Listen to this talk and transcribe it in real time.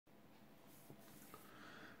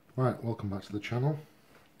Right, welcome back to the channel.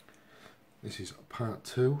 This is part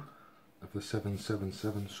 2 of the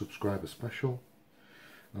 777 subscriber special.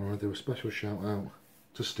 I want to do a special shout out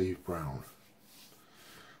to Steve Brown.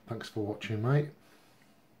 Thanks for watching, mate.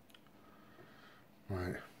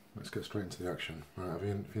 Right, let's get straight into the action. Right,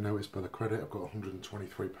 if you noticed by the credit, I've got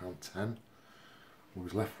 £123.10. I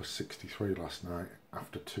was left with 63 last night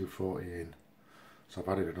after 240 in. So I've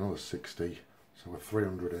added another 60, so we're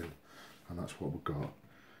 300 in, and that's what we've got.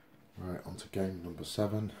 Right, on to game number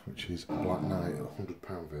 7, which is Black Knight, a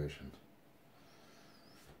 £100 version.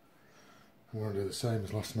 I'm going to do the same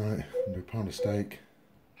as last night. I'm going to do a pound of steak,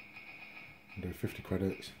 and do 50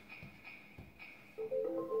 credits,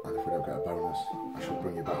 and if we don't get a bonus, I shall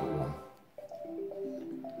bring you back with one.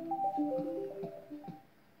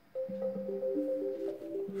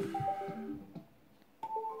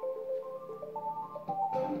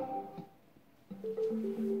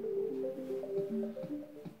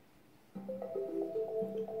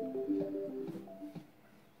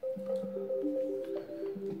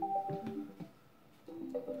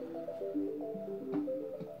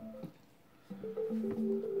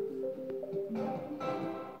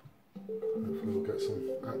 Hopefully we'll get some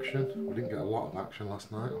action. We didn't get a lot of action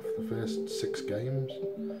last night off the first 6 games.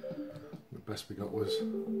 The best we got was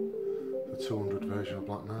the 200 version of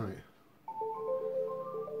Black Knight,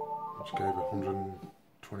 which gave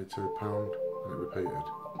 £122 and it repeated.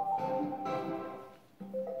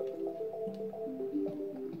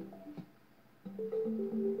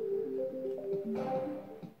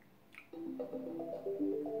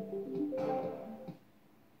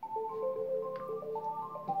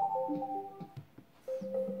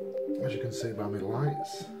 As you can see by my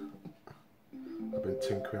lights, I've been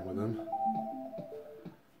tinkering with them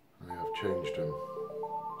and I have changed them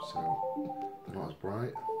so they're not as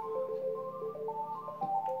bright.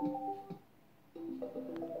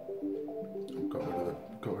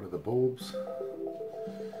 I've got rid of the bulbs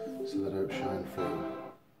so they don't shine through,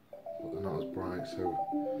 but they're not as bright, so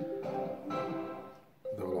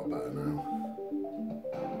they're a lot better now.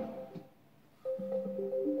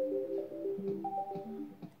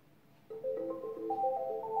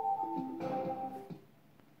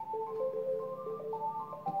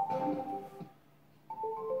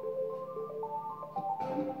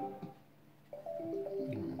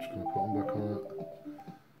 I'm just going to put them back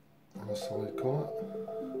on a solid colour.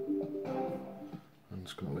 I'm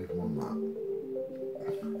just going to leave them on that.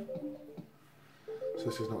 So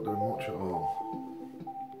this is not doing much at all.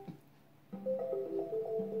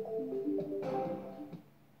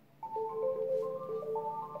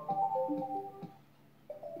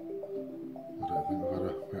 I don't think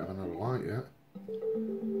we have another light yet.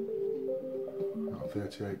 At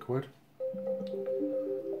 38 quid.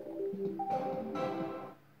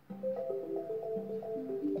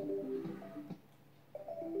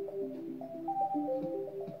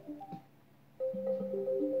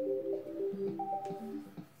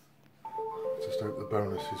 Just hope the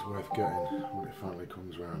bonus is worth getting when it finally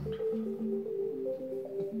comes round.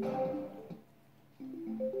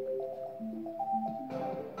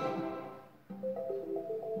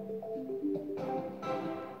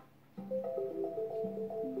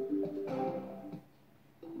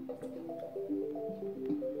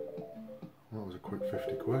 That was a quick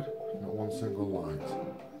 50 quid, not one single light.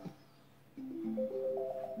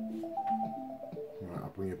 Right,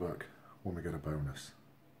 I'll bring you back when we get a bonus.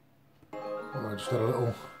 I just had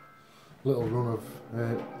a little run of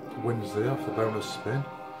wins there off the bonus spin,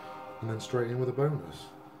 and then straight in with a bonus.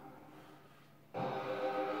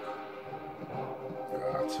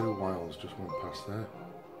 2 wilds just went past there.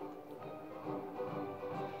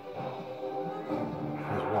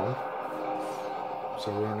 There's one,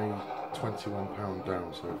 so we're only £21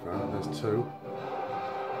 down so far. There's 2.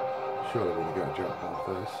 Surely we're going to get a jackpot off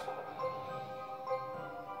this.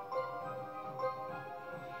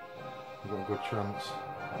 We've got a good chance.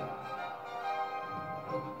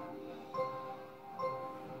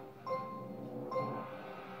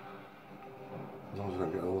 As long as I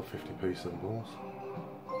don't get all the 50p symbols.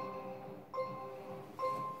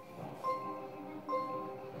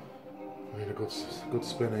 I need a good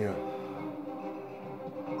spin here.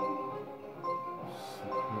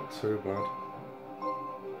 Not too bad.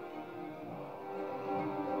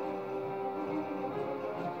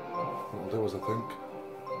 That'll do as I think.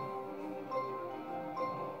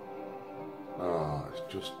 Ah, it's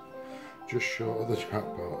just short of the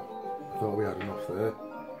jackpot. I thought we had enough there.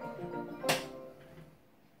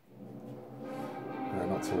 Yeah,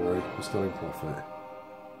 not to worry, we're still in profit.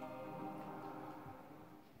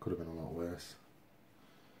 Could have been a lot worse.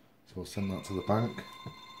 So we'll send that to the bank.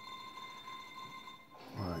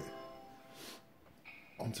 Right,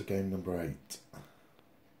 On to game number 8.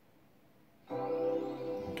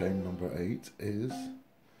 Game number 8 is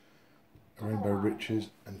Rainbow Riches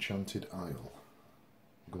Enchanted Isle.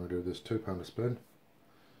 I'm going to do this £2 a spin.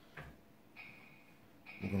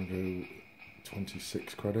 I'm going to do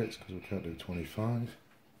 26 credits because we can't do 25.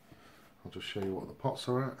 I'll just show you what the pots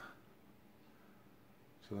are at.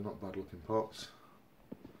 So they're not bad looking pots.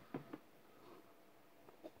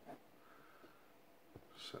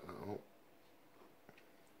 Set that up.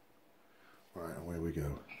 Right, away we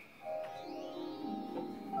go.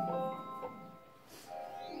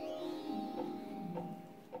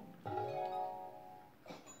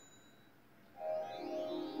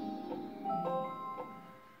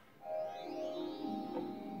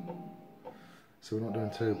 So we're not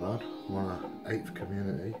doing too bad. We're on our 8th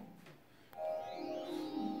community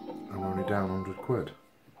and we're only down 100 quid.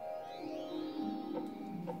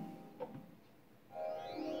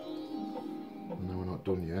 And then we're not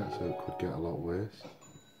done yet, so it could get a lot worse.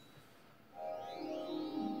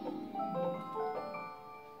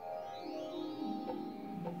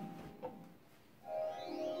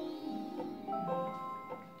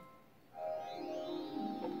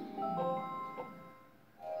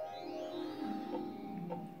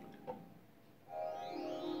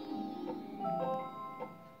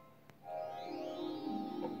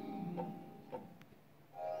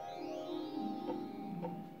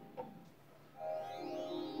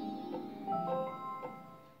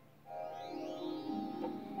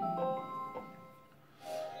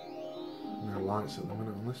 Lights at the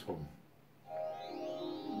minute on this one.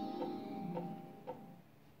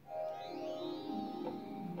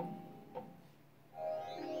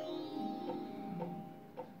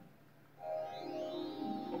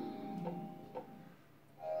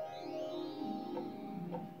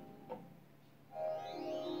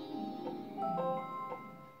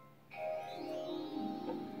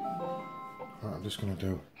 Right, I'm just going to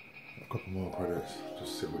do a couple more credits,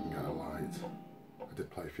 just see if we can get a light. I did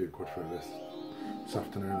play a few quid for this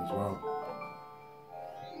afternoon as well.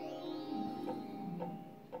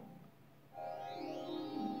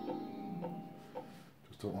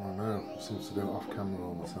 Just don't want to know, it seems to do it off camera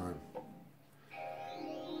all the time.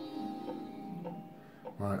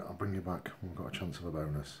 Right, I'll bring you back when we've got a chance of a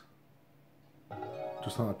bonus.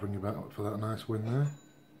 Just thought I'd bring you back for that nice win there,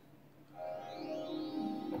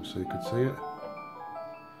 just so you could see it.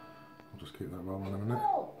 I'll just keep that rolling a minute.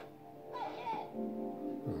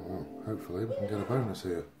 Oh, well, hopefully we can get a bonus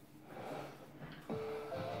here.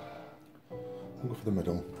 I'll go for the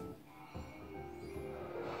middle.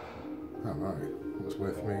 Alright, that's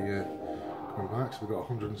worth me coming back. So we've got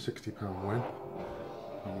a £160 win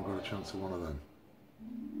and we've got a chance of one of them.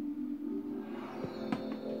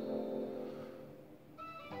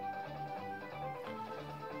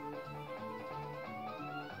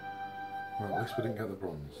 Well, at least we didn't get the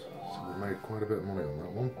bronze, so we made quite a bit of money on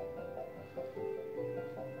that one.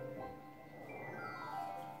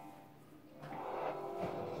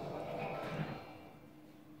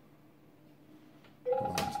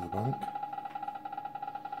 Put that into the bank.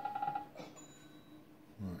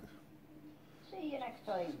 Right. See you next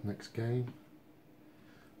time. Next game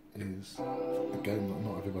is a game that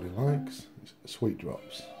not everybody likes. It's Sweet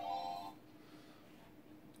Drops.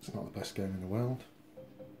 It's not the best game in the world.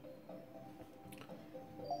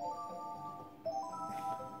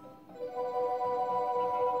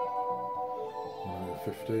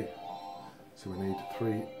 50, so we need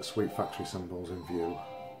 3 Sweet Factory symbols in view,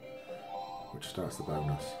 which starts the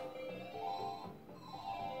bonus.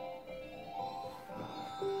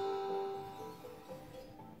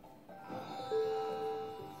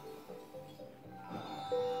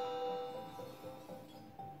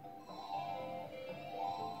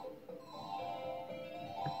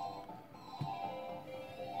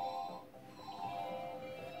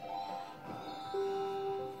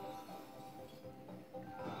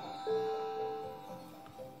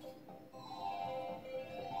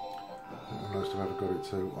 The most I've ever got it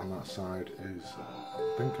to on that side is,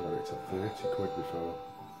 I think I've had it to 30 quid before.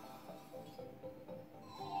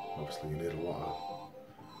 Obviously you need a lot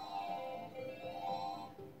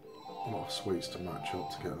of sweets to match up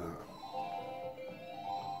to get that.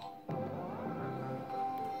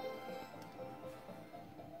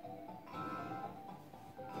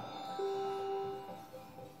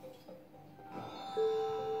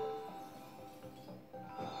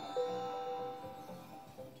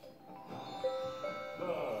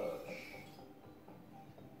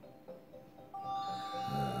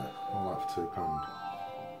 £2.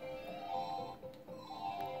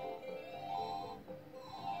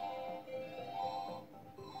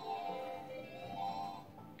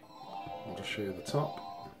 I'll just show you the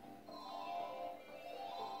top.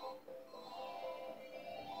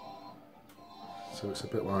 So it's a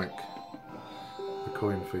bit like the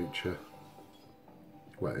coin feature.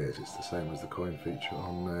 Well, it is, it's the same as the coin feature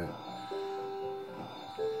on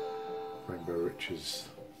Rainbow Riches.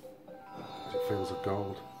 It feels of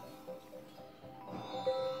gold.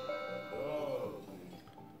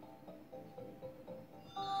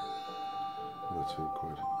 Another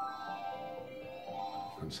 £2.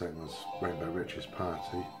 And same as Rainbow Riches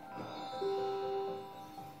Party.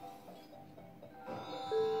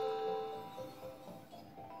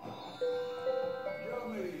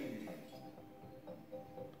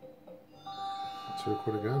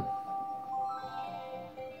 £2 again.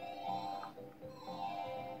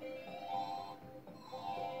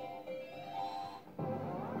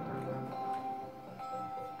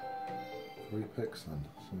 Three picks then.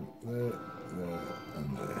 So there, and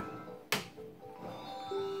there.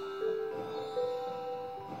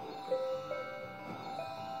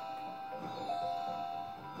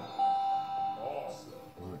 Awesome.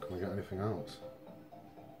 Right, can we get anything else?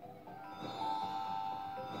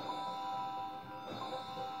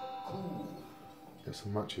 Get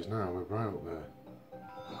some matches now, we're right up there.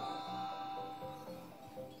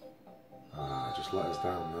 Ah, just let us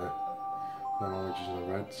down there. No oranges and the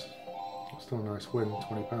reds. Still a nice win,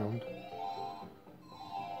 £20.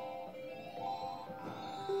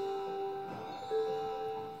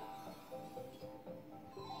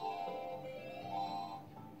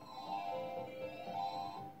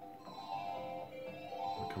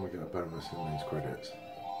 Can we get a bonus in these credits?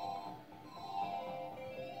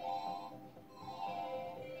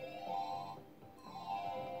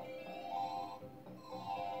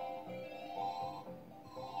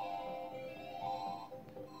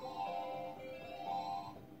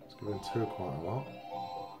 Given two quite a lot.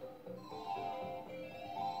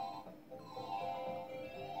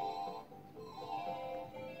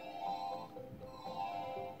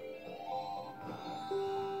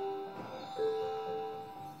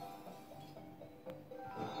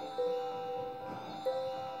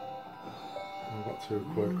 I've got £2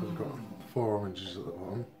 because I've got 4 oranges at the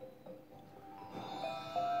bottom.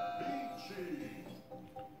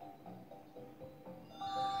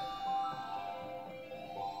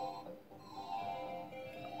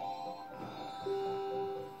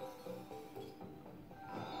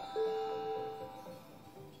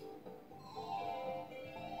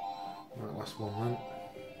 Right, last one then.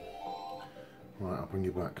 Right, I'll bring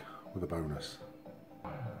you back with a bonus.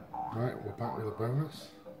 Right, we're back with a bonus.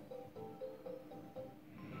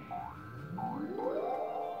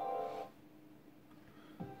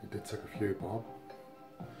 It did take a few bob,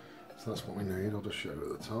 so that's what we need. I'll just show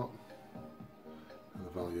you at the top. And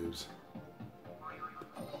the values.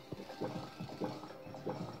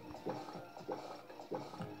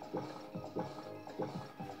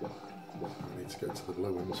 I need to get to the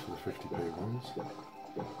blue ones for the 50p ones.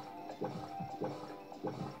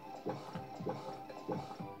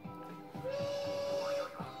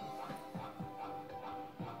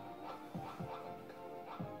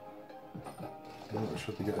 Well, I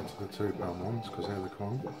should be getting to the £2 ones because here they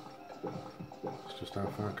come. It's just how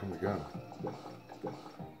far can we go?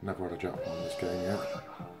 Never had a jackpot in this game yet.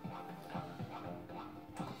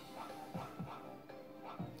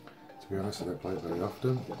 To be honest, I don't play it very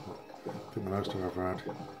often. I think the most I've ever had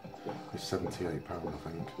is £78, I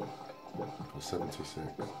think, or 76.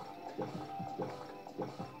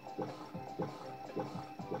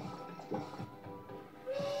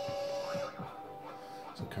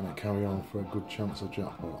 So can it carry on for a good chance of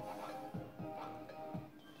jackpot?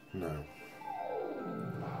 No.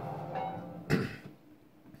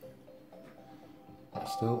 But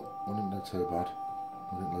still, we didn't do too bad.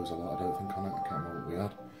 We didn't lose a lot, I don't think, on it. I can't remember what we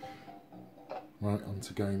had. Right, on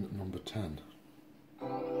to game number 10.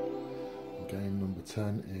 Game number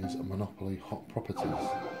 10 is Monopoly Hot Properties.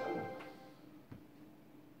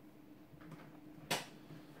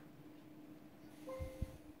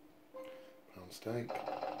 Pound stake.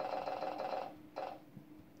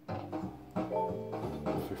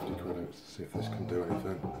 50 credits to see if this can do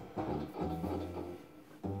anything.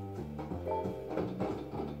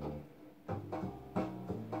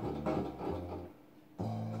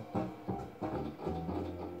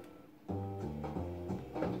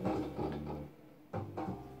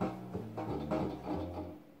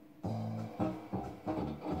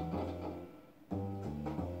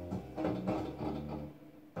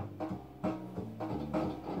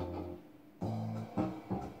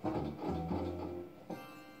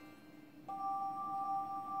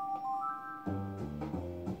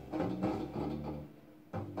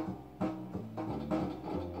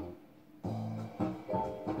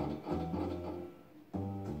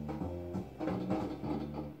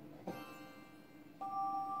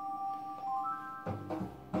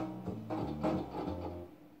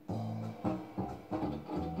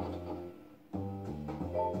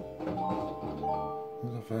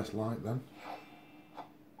 first light then.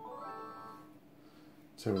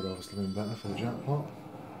 Two would obviously been better for the jackpot.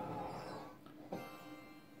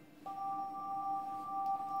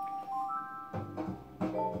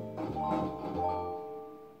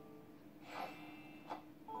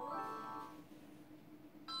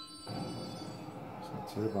 It's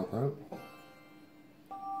not too bad though.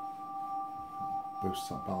 Boosts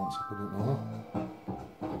that balance up a bit more.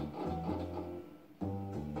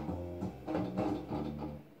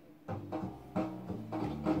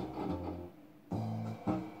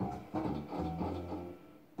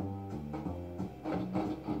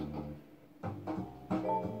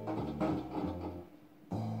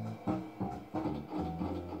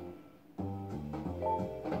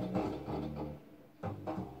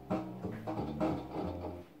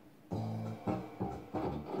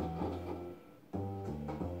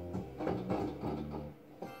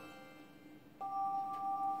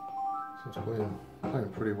 So it's playing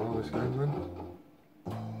pretty well this game then.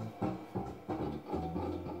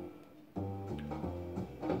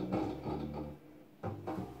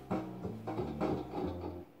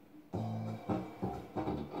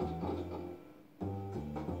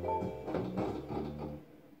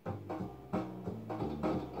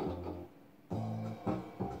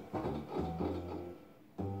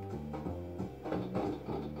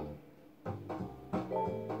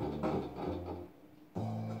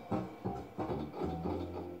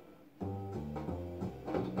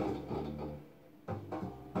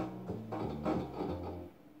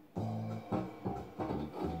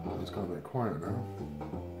 It's got a bit quiet now.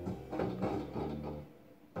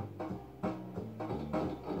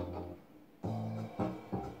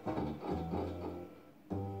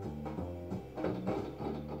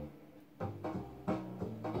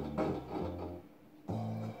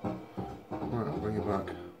 Right, I'll bring you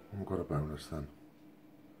back. We've got a bonus then.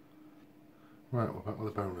 Right, we're back with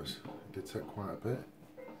a bonus. It did take quite a bit.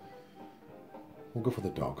 We'll go for the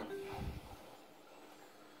dog.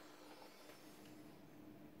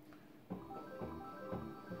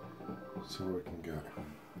 See what we can get.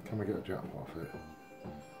 Can we get a jackpot off it?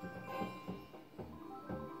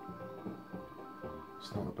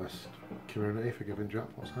 It's not the best community for giving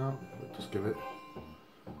jackpots out, but just give it.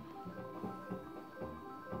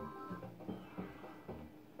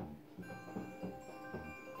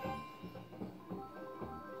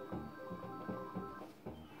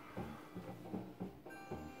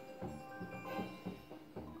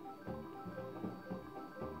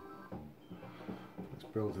 It's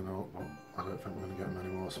building up, but I don't think we're going to get many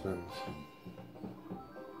more spins.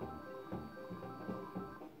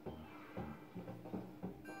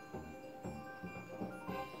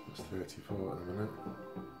 It's 34 at the minute.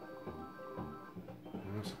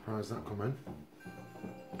 I'm surprised that come in.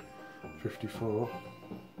 54.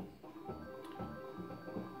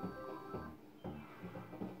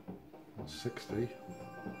 That's 60.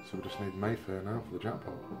 So we just need Mayfair now for the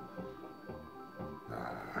jackpot.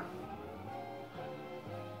 Ah.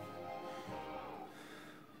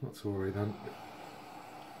 Not to worry then.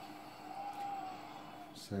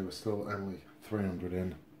 So we're still only 300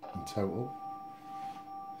 in total.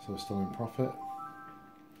 So we're still in profit.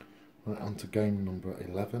 Right, on to game number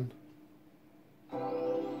 11,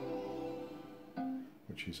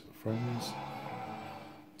 which is Friends,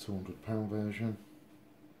 £200 version.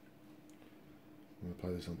 I'm going to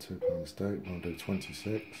play this on £2 a stake. We're going to do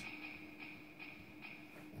 26.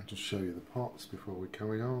 I'll just show you the pots before we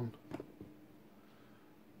carry on.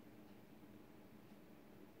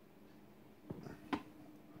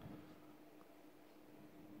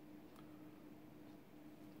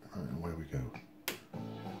 Right, away we go.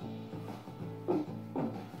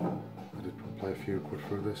 I did play a few quid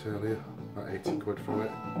through this earlier, about 80 quid through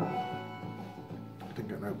it. I didn't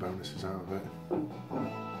get no bonuses out of it.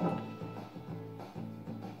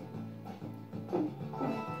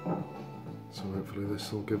 So hopefully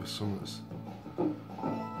this will give us some that's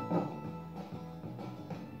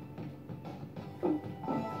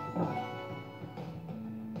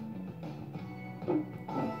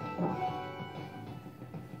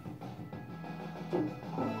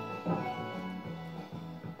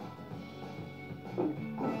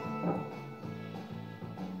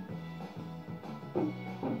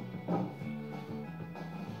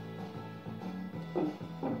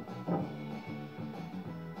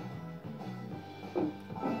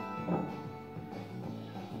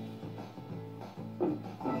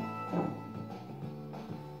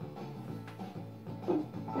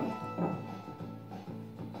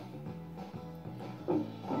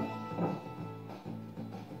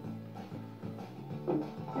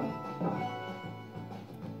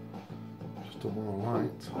just a more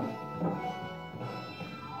light.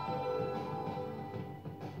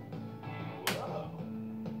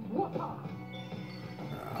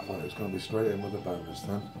 it's going to be straight in with a bonus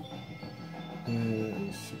then.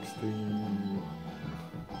 16.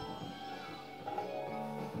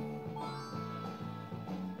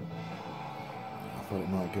 I thought it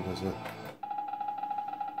might give us a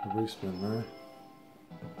respin there.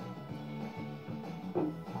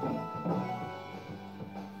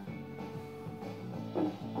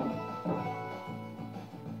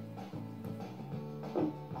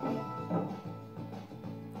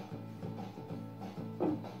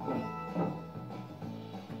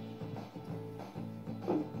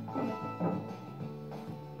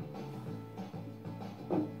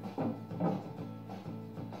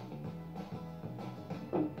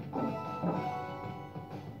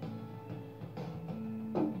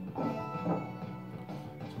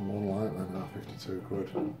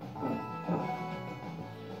 £52.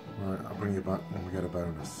 Right, I'll bring you back when we get a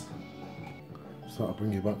bonus. So I'll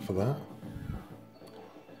bring you back for that.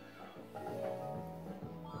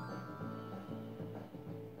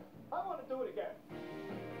 I want to do it again.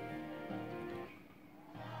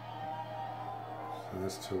 So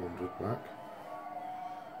there's 200 back.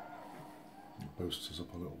 It boosts us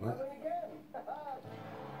up a little bit.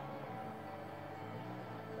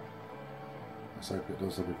 Let's hope it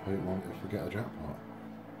does the repeat one if we get a jackpot.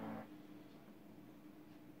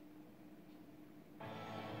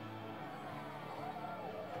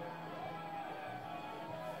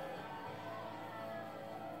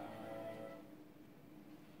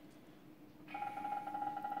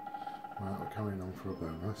 Right, we're carrying on for a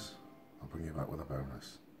bonus. I'll bring you back with a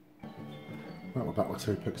bonus. Right, we're back with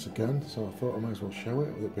 2 picks again, so I thought I might as well show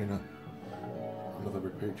it with it being another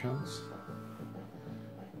repeat chance.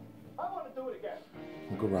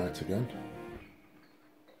 We'll go right again.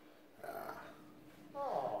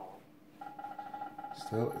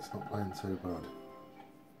 Still, it's not playing too bad.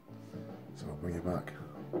 So I'll bring you back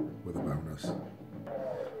with a bonus.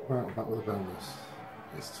 Right, we're back with a bonus.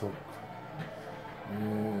 It's took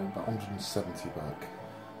about 170 back.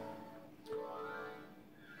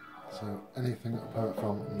 So anything apart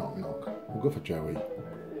from knock knock. We'll go for Joey. Hey,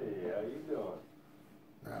 how you doing?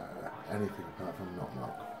 Anything apart from knock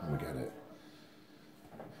knock, and we get it.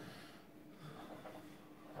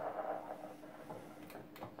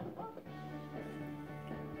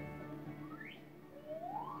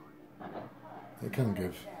 It can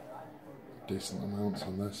give decent amounts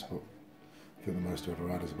on this, but I think the most I've ever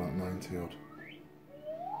had is about 90 odd.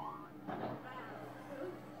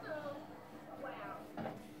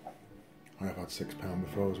 I have had £6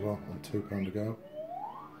 before as well, and £2 to go,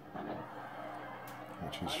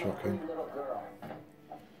 which is shocking.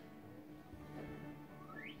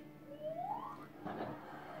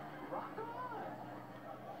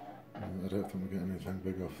 I don't think we're getting anything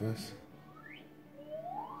big off this.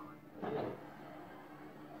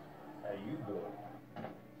 How you doing?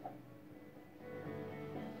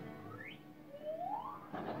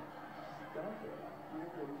 Stop it.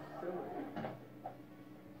 You're getting silly.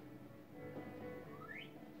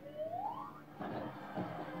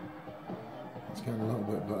 It's getting a little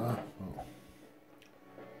bit better, but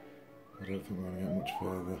I don't think we're going to get much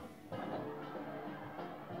further.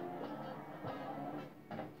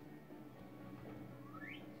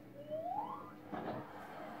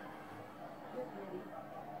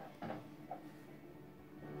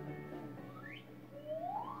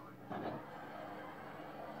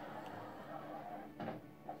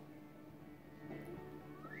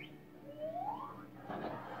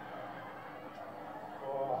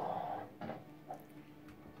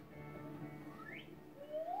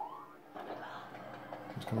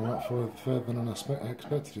 It's gone a lot further than I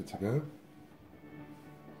expected it to go.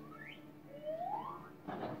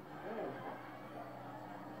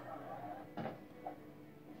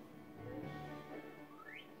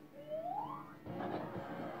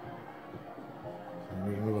 So we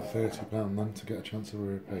need another £30 then to get a chance of a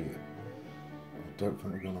repeat. I don't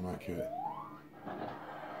think we're going to make it.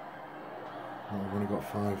 Well, we've only got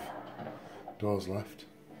 5 doors left.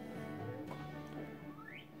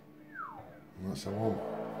 And that's the one.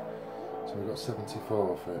 So we've got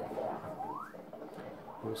 74 off it.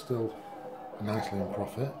 But we're still nicely in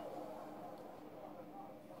profit.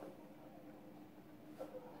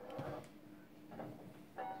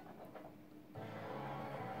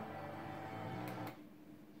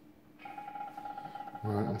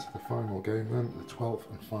 Right, on to the final game then, the 12th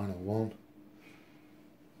and final one.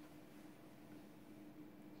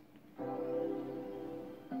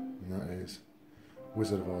 And that is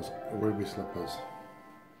Wizard of Oz, Ruby Slippers.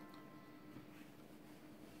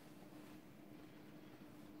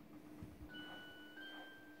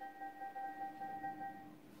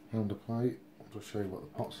 Pound a plate. I'll just show you what the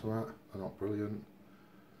pots are at. They're not brilliant.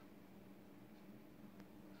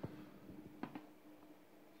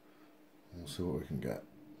 see what we can get.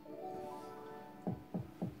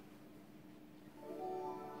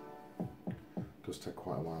 It does take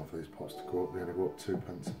quite a while for these pots to go up. They only go up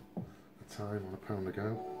 2p a time on £1 a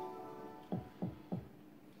go.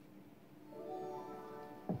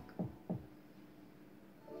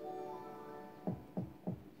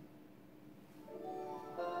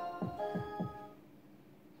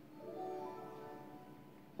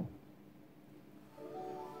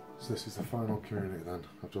 So this is the final community then.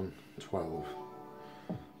 I've done 12.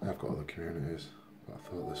 I have got other communities, but I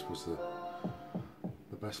thought this was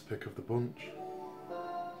the best pick of the bunch.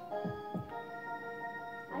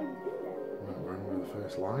 Right, we're in with the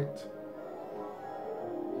first light.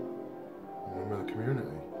 And we're in with the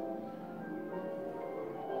community.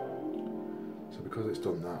 So because it's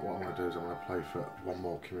done that, what I'm going to do is I'm going to play for one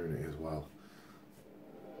more community as well.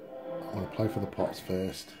 I'm going to play for the pots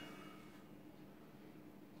first.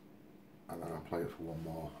 And then I'll play it for one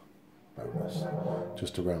more bonus,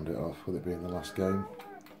 just to round it off, with it being the last game.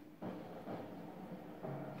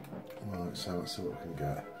 Right, so let's see what we can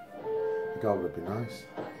get. The gold would be nice.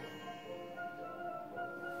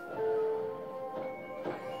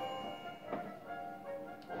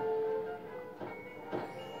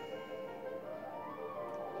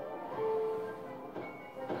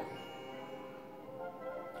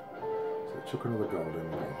 So chuck another gold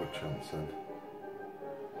in, we've got a good chance then.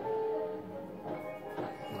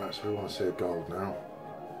 Right, so we want to see a gold now.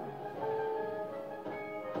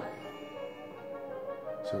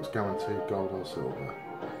 So it's guaranteed gold or silver.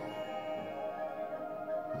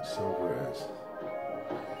 And silver it is.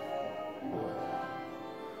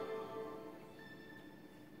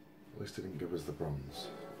 At least it didn't give us the bronze.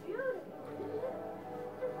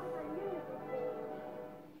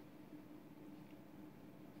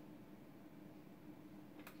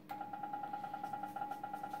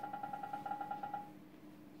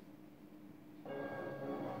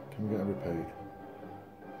 Can we get a repeat?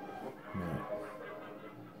 No.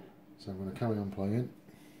 So I'm going to carry on playing.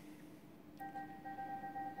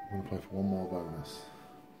 I'm going to play for one more bonus.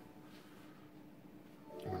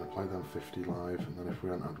 I'm going to play them 50 live, and then if we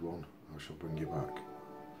haven't had one, I shall bring you back.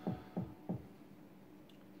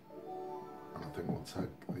 And I think we'll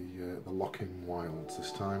take the lock-in wilds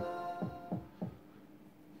this time.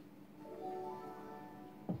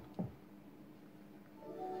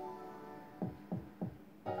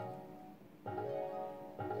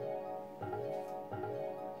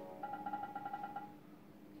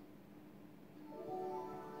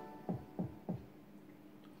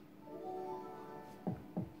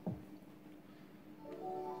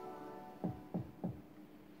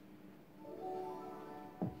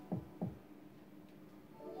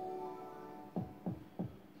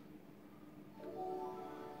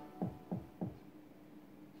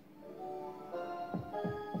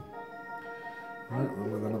 Right,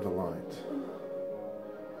 we're with another light.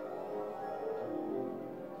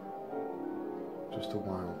 Just a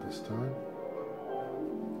wild this time.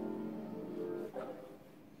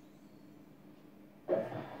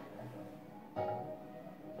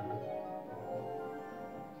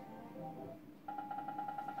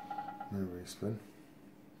 No respin.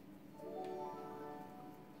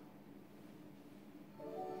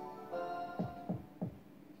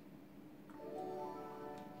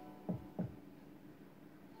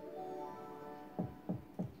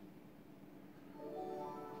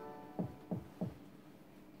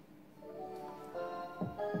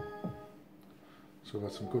 So we've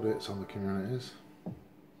had some good hits on the communities.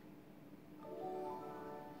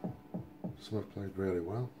 Some have played really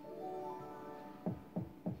well.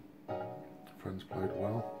 Friends played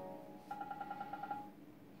well.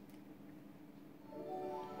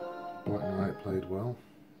 Black and White played well.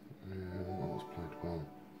 What else played well?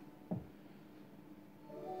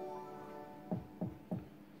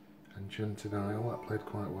 Enchanted, that played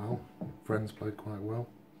quite well. Friends played quite well.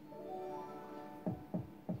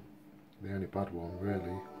 The only bad one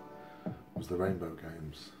really was the Rainbow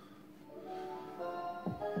Games.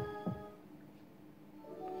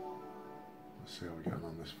 Let's see how we're getting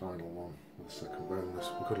on this final one with the second bonus.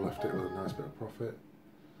 We could have left it with a nice bit of profit.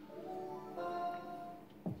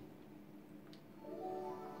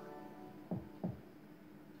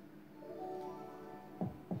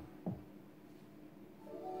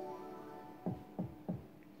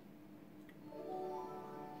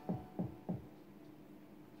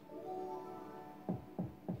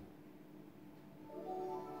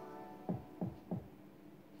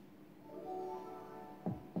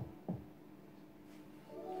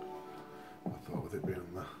 With it being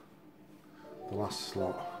the last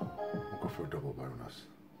slot, we'll go for a double bonus.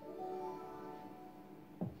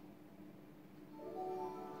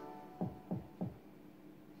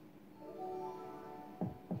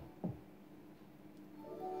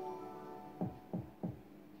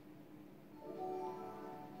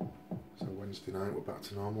 Thursday night, we're back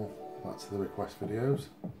to normal, back to the request videos.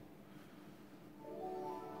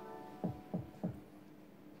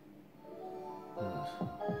 Right.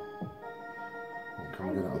 What can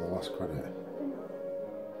we get out of the last credit?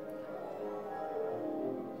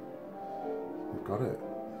 We've got it.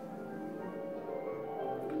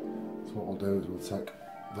 So what we'll do is we'll take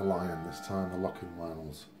the lion this time, the locking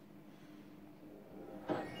miles.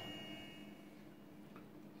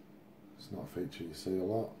 It's not a feature you see a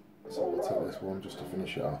lot, so we'll take this one just to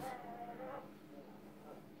finish it off.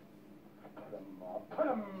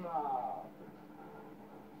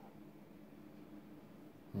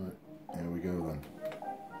 Right, here we go then.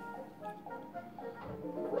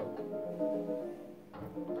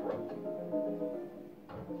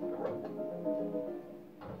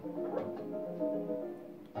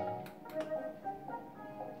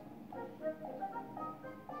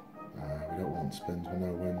 We don't want spins with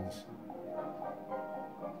no wins.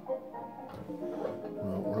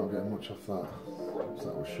 Well, we're not getting much off that. So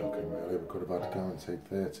that was shocking really. We could have had guaranteed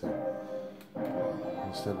 30.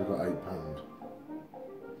 Instead we got £8.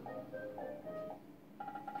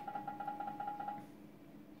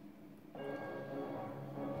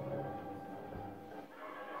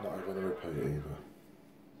 Not even a repeat either.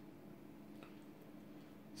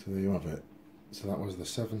 So there you have it. So that was the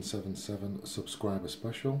 777 subscriber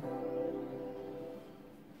special.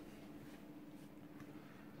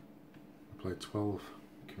 I played 12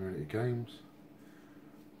 community games,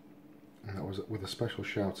 and that was with a special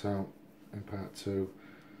shout out in part 2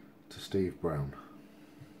 to Steve Brown.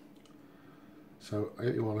 So I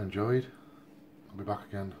hope you all enjoyed. I'll be back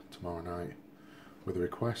again tomorrow night with the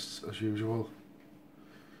requests as usual.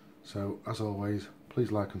 So as always,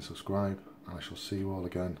 please like and subscribe, and I shall see you all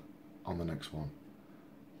again on the next one.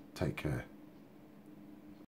 Take care.